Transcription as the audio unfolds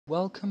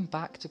Welcome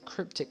back to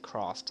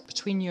Crypt7c.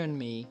 Between you and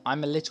me,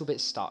 I'm a little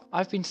bit stuck.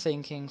 I've been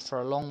thinking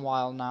for a long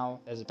while now,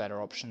 there's a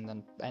better option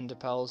than ender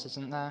pearls,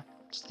 isn't there?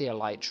 It's the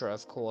ELYTRA,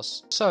 of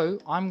course. So,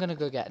 I'm gonna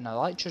go get an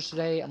ELYTRA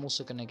today. I'm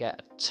also gonna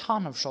get a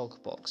ton of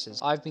shulker boxes.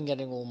 I've been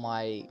getting all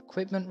my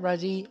equipment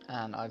ready,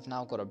 and I've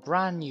now got a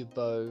brand new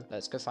bow.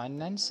 Let's go find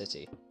an end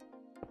city.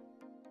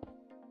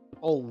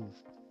 Oh.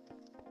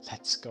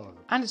 Let's go.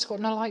 And it's got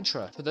an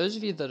ELYTRA. For those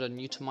of you that are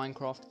new to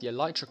Minecraft, the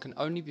ELYTRA can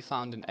only be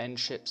found in end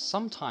ships,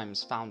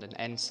 sometimes found in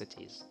end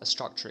cities, a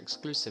structure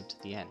exclusive to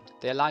the end.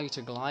 They allow you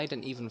to glide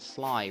and even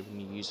fly when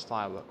you use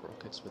firework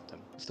rockets with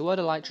them. If the word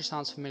ELYTRA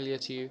sounds familiar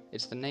to you,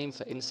 it's the name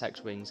for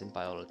insect wings in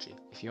biology.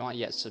 If you aren't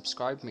yet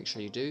subscribed, make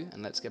sure you do,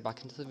 and let's get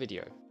back into the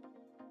video.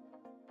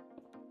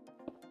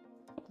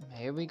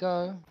 Here we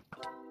go.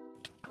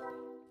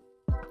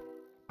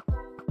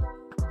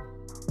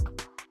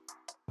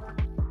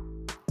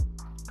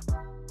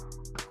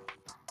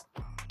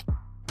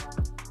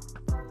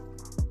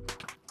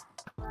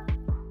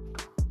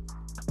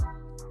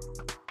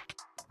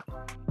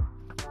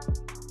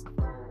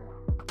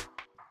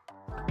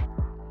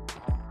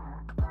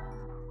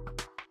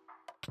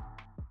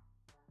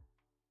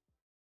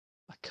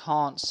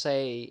 Can't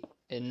say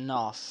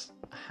enough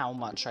how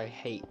much I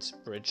hate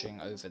bridging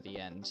over the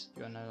end.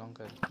 You are no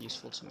longer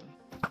useful to me.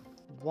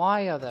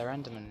 Why are there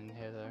endermen in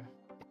here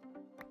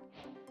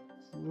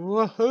though?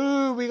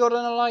 Woohoo! We got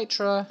an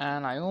ELYTRA!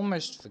 And I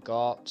almost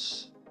forgot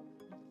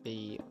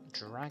the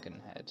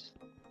dragon head.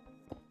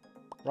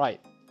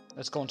 Right,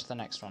 let's go on to the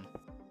next one.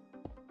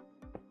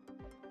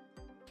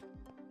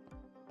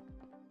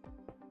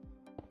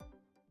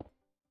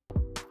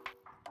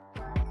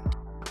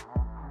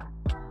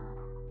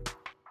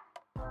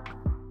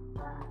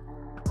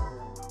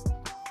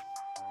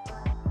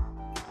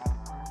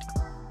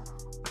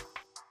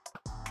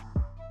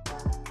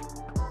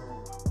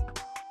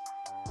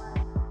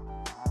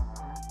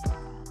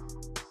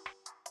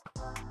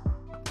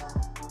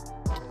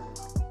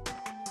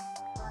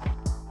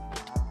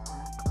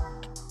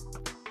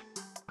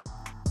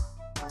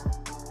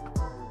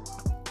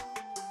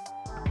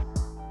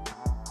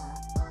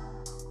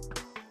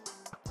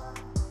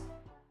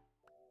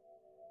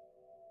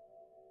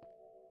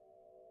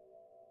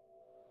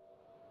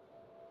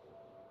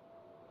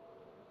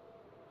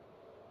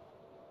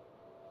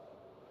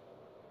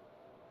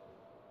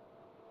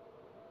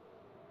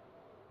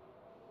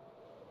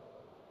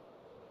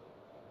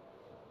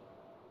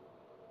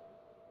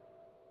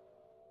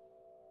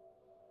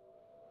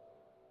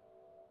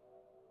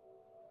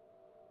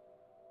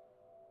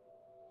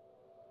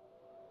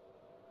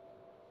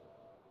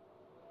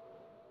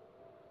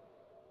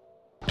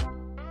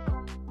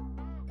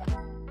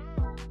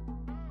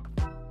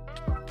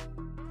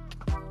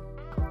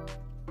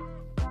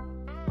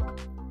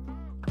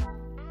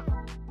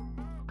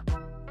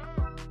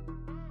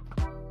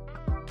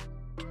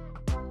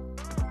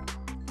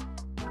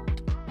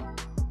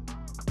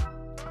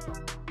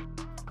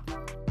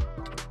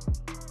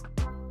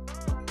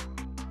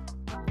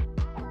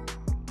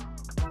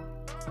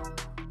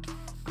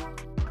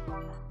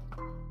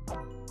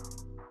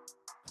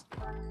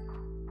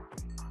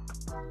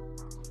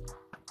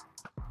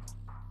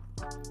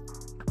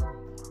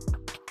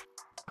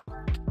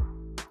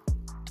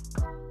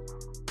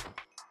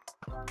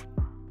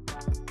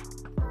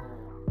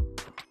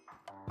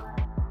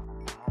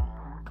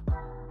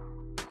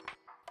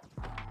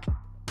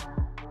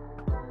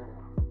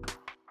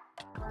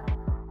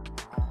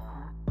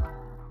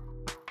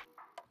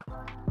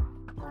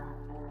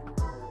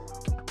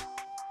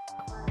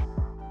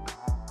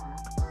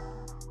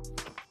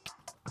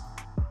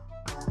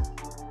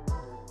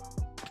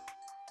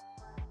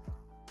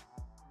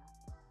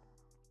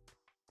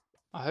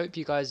 I hope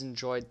you guys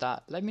enjoyed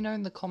that. Let me know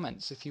in the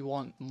comments if you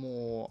want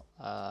more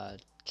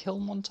kill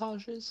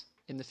montages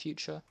in the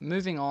future.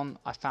 Moving on,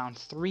 I found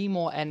 3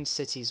 more end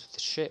cities with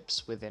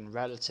ships within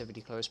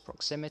relatively close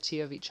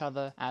proximity of each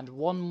other, and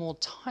 1 more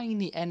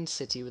tiny end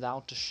city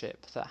without a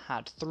ship that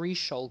had 3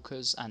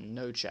 shulkers and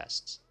no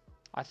chests.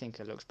 I think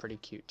it looks pretty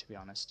cute, to be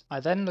honest.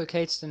 I then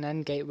located an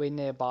end gateway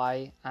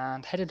nearby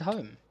and headed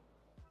home.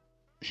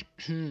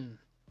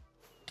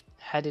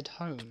 Headed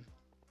home.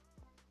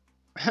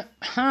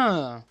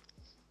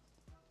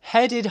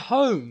 Headed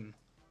home!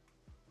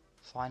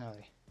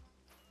 Finally.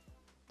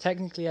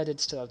 Technically I did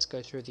still have to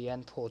go through the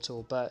end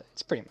portal, but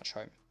it's pretty much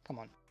home. Come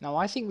on. Now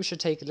I think we should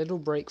take a little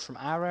break from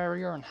our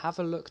area and have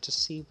a look to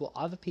see what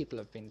other people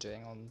have been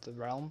doing on the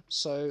realm.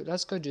 So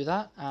let's go do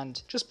that,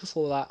 and just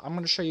before that I'm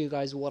going to show you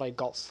guys what I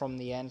got from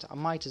the end. I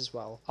might as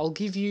well. I'll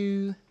give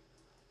you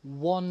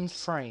 1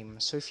 frame,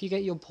 so if you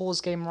get your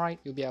pause game right,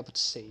 you'll be able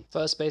to see.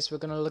 First base we're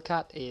going to look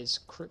at is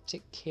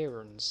Cryptic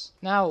Kieran's.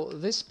 Now,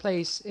 this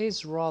place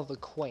is rather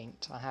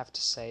quaint, I have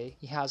to say.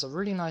 He has a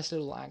really nice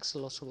little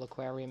axolotl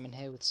aquarium in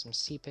here with some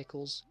sea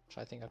pickles, which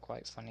I think are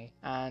quite funny.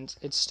 And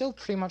it's still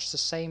pretty much the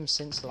same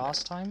since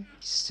last time.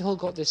 He's still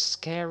got this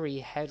scary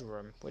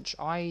headroom, which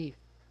I'm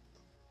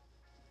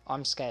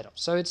scared of.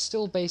 So it's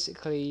still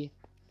basically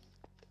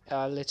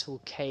a little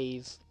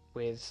cave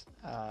with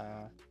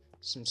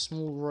some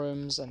small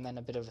rooms, and then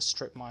a bit of a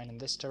strip mine in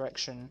this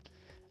direction.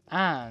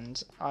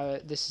 And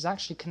this is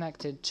actually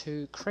connected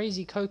to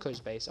Crazy Coco's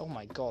base. Oh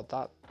my god,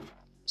 that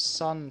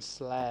sun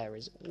flare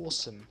is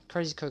awesome.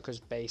 Crazy Coco's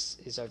base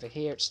is over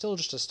here. It's still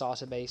just a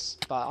starter base,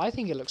 but I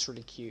think it looks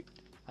really cute.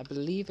 I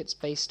believe it's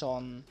based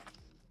on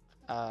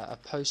a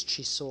post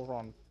she saw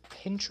on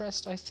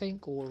Pinterest, I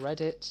think, or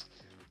Reddit.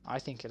 I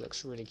think it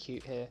looks really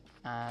cute here.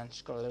 And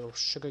she's got a little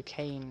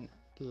sugarcane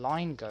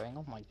line going.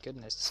 Oh my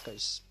goodness, this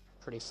goes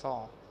pretty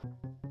far.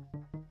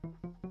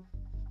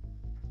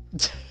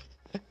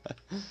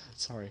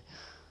 Sorry,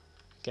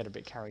 get a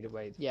bit carried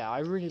away. Yeah, I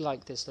really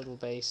like this little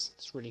base.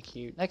 It's really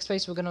cute. Next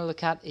base we're going to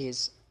look at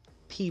is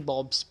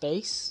P-Bob's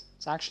base.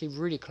 It's actually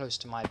really close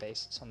to my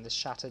base. It's on this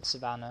shattered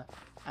savanna.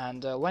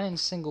 And when in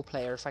single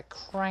player, if I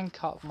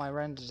crank up my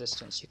render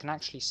distance, you can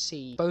actually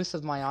see both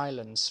of my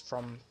islands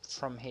from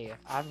here.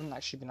 I haven't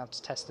actually been able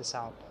to test this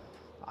out.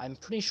 I'm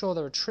pretty sure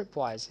there are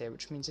tripwires here,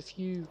 which means if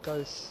you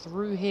go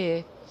through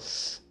here...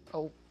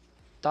 Oh,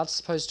 that's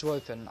supposed to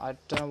open. I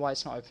don't know why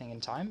it's not opening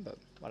in time, but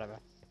whatever.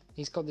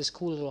 He's got this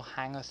cool little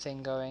hangar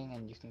thing going,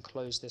 and you can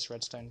close this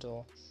redstone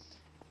door.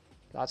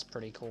 That's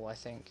pretty cool, I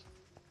think.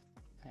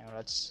 Anyway,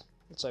 let's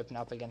open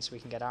up again so we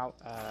can get out.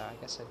 I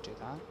guess I'd do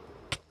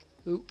that.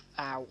 Ooh,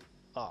 ow.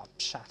 Oh,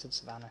 shattered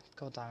savanna.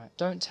 God damn it.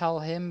 Don't tell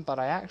him, but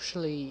I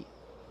actually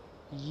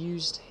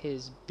used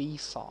his bee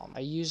farm.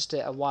 I used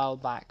it a while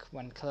back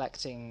when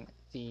collecting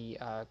the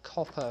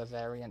copper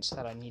variants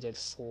that I needed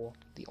for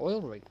the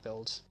oil rig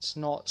build. It's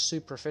not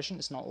super efficient,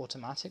 it's not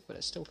automatic, but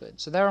it's still good.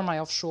 So there are my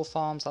offshore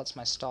farms, that's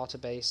my starter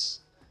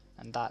base,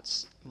 and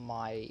that's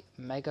my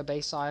mega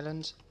base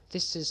island.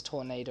 This is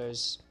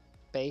Tornado's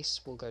base,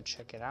 we'll go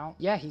check it out.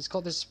 Yeah, he's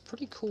got this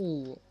pretty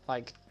cool,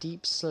 like,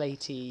 deep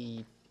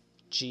slatey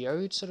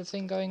geode sort of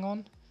thing going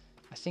on.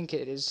 I think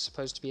it is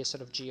supposed to be a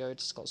sort of geode.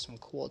 It's got some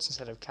quartz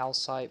instead of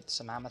calcite,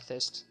 some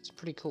amethyst. It's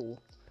pretty cool.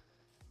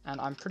 And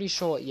I'm pretty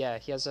sure, yeah,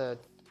 he has a...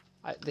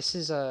 this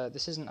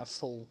isn't a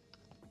full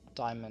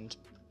diamond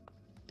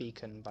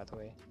beacon, by the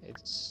way.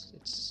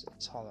 It's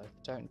hollow.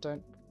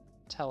 Don't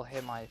tell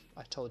him I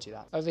told you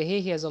that. Over here,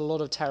 he has a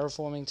lot of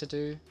terraforming to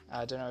do.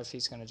 I don't know if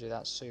he's going to do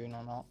that soon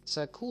or not. It's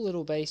a cool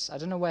little base. I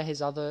don't know where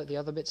the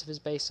other bits of his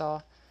base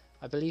are.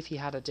 I believe he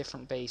had a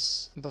different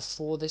base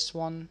before this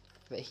one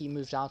that he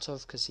moved out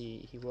of because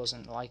he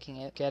wasn't liking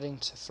it. Getting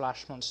to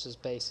Flash Monster's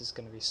base is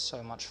going to be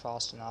so much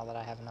faster now that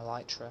I have an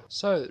ELYTRA.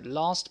 So,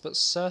 last but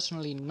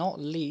certainly not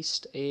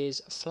least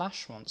is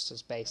Flash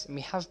Monster's base. And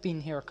we have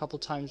been here a couple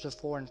times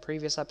before in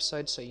previous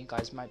episodes, so you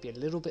guys might be a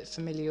little bit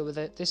familiar with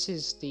it. This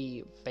is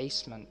the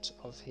basement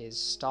of his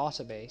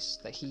starter base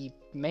that he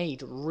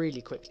made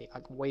really quickly,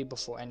 like way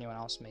before anyone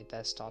else made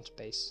their starter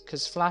base.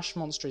 Because Flash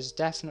Monster is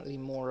definitely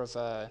more of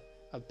a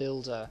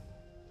builder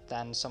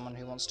than someone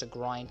who wants to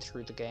grind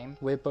through the game.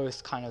 We're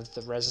both kind of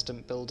the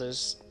resident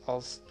builders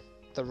of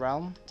the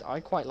realm. I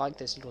quite like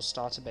this little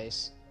starter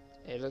base.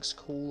 It looks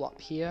cool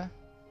up here.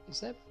 Is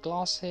there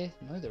glass here?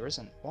 No, there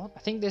isn't. What? I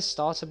think this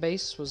starter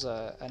base was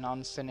an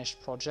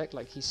unfinished project.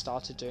 Like, he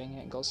started doing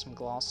it and got some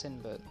glass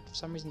in, but for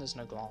some reason there's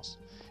no glass.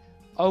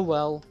 Oh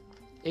well,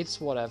 it's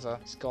whatever.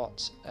 He's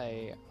got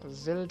a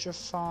villager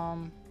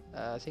farm.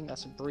 I think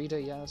that's a breeder.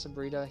 Yeah, that's a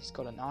breeder. He's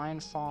got an iron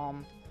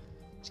farm.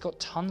 He's got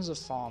tons of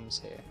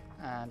farms here.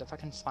 And if I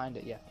can find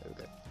it, yeah, there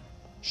we go.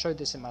 Showed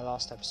this in my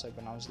last episode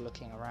when I was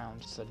looking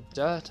around for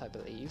dirt, I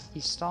believe. He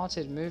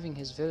started moving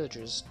his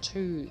villagers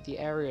to the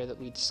area that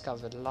we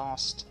discovered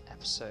last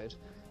episode.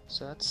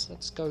 So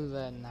let's go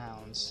there now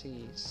and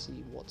see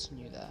what's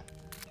new there.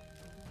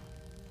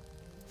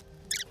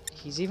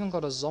 He's even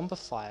got a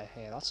zombifier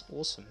here. That's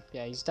awesome.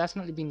 Yeah, he's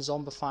definitely been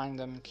zombifying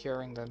them,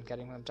 curing them,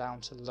 getting them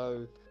down to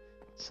low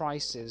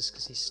prices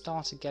because he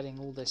started getting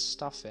all this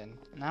stuff in.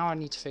 Now I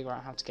need to figure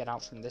out how to get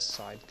out from this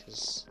side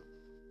because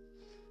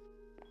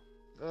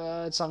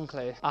it's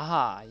unclear.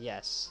 Aha,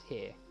 yes,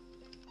 here.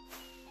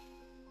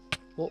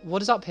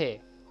 What is up here?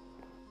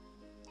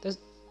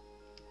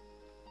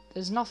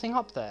 There's nothing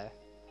up there.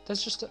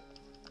 There's just a...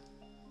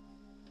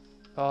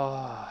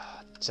 Oh,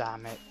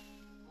 damn it.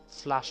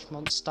 Flash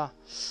monster.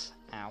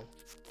 Ow.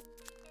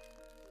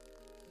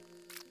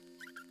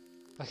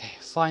 Okay,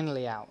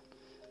 finally out.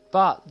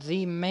 But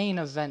the main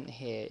event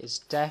here is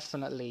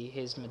definitely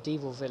his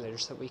medieval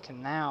village that we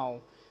can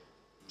now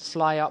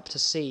fly up to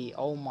see.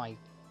 Oh my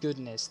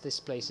goodness, this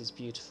place is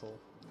beautiful.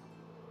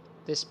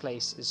 This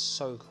place is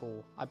so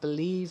cool. I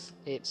believe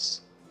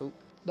it's... Oh,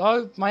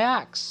 no, my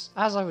axe!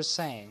 As I was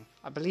saying,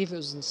 I believe it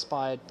was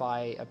inspired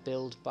by a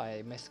build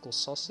by Mythical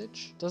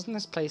Sausage. Doesn't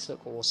this place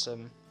look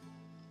awesome?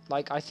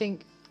 Like, I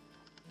think,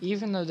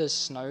 even though there's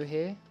snow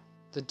here,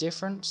 the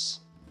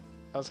difference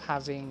of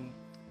having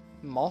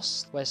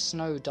moss, where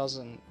snow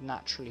doesn't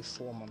naturally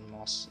form on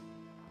moss,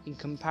 in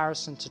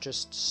comparison to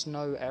just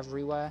snow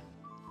everywhere,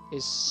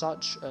 is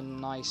such a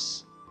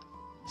nice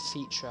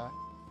feature,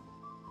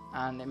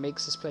 and it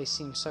makes this place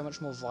seem so much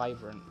more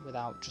vibrant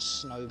without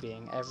just snow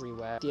being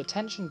everywhere. The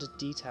attention to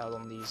detail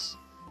on these,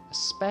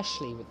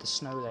 especially with the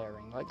snow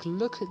layering, like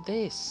look at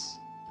this,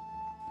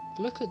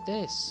 look at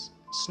this.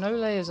 Snow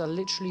layers are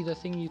literally the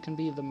thing you can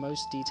be the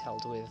most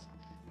detailed with.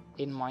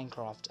 in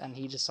Minecraft, and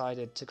he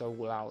decided to go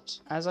all out.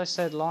 As I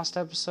said last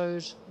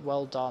episode,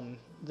 well done.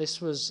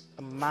 This was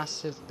a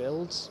massive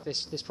build.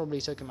 This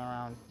probably took him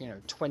around,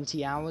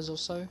 20 hours or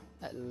so.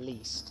 At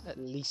least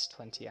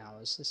 20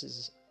 hours. This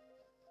is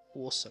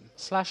awesome.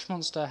 Flash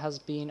Monster has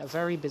been a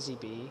very busy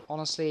bee.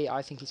 Honestly,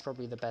 I think he's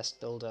probably the best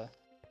builder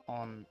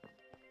on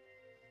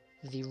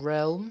the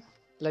realm.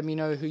 Let me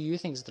know who you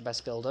think is the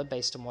best builder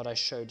based on what I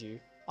showed you.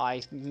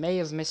 I may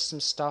have missed some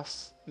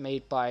stuff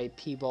made by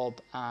P-Bob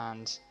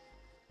and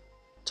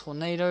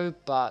Tornado,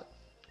 but,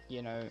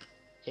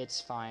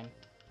 it's fine.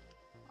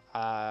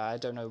 I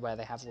don't know where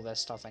they have all their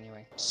stuff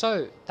anyway.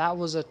 So, that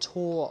was a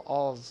tour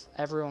of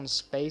everyone's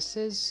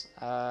spaces.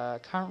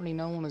 Currently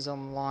no one is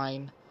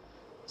online,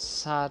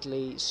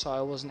 sadly, so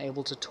I wasn't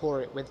able to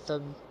tour it with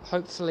them.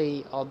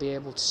 Hopefully I'll be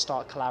able to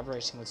start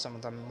collaborating with some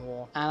of them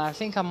more. And I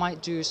think I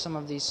might do some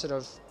of these sort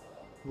of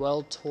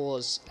world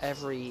tours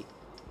every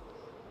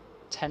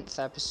 10th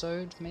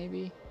episode,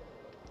 maybe.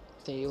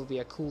 I think it'll be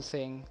a cool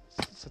thing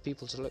for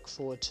people to look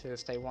forward to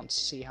if they want to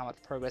see how much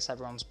progress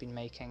everyone's been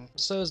making.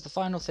 So as the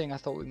final thing I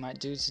thought we might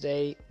do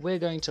today, we're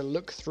going to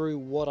look through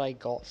what I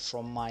got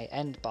from my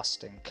end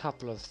busting.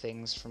 Couple of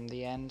things from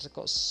the end. I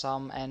got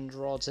some end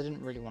rods. I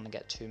didn't really want to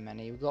get too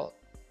many. We got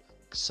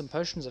some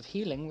potions of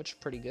healing, which are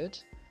pretty good.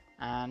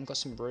 And got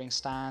some brewing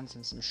stands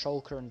and some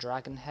shulker and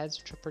dragon heads,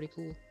 which are pretty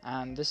cool.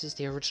 And this is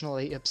the original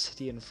 8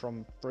 obsidian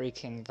from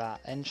breaking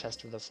that end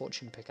chest with a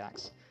fortune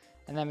pickaxe.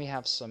 And then we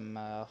have some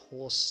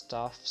horse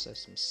stuff, so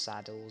some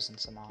saddles and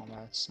some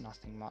armor. It's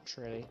nothing much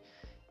really.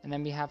 And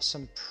then we have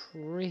some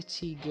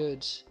pretty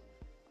good...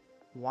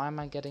 Why am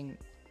I getting...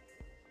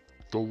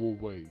 Go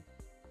away.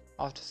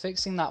 After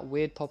fixing that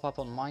weird pop-up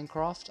on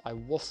Minecraft, I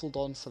waffled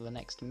on for the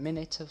next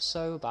minute or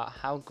so about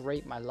how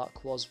great my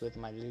luck was with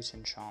my loot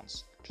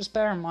enchants. Just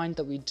bear in mind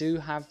that we do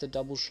have the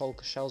double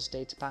shulker shells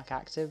data pack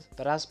active,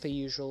 but as per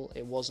usual,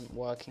 it wasn't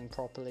working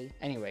properly.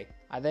 Anyway,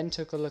 I then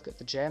took a look at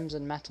the gems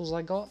and metals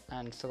I got,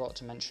 and forgot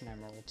to mention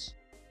emeralds.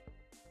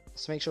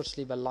 So make sure to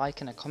leave a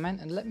like and a comment,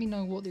 and let me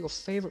know what your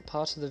favourite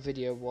part of the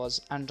video was.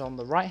 And on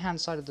the right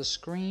hand side of the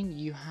screen,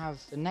 you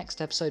have the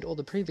next episode or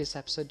the previous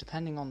episode,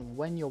 depending on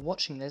when you're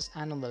watching this,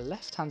 and on the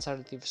left hand side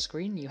of the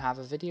screen, you have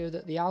a video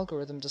that the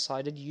algorithm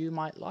decided you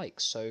might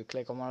like. So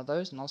click on one of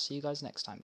those, and I'll see you guys next time.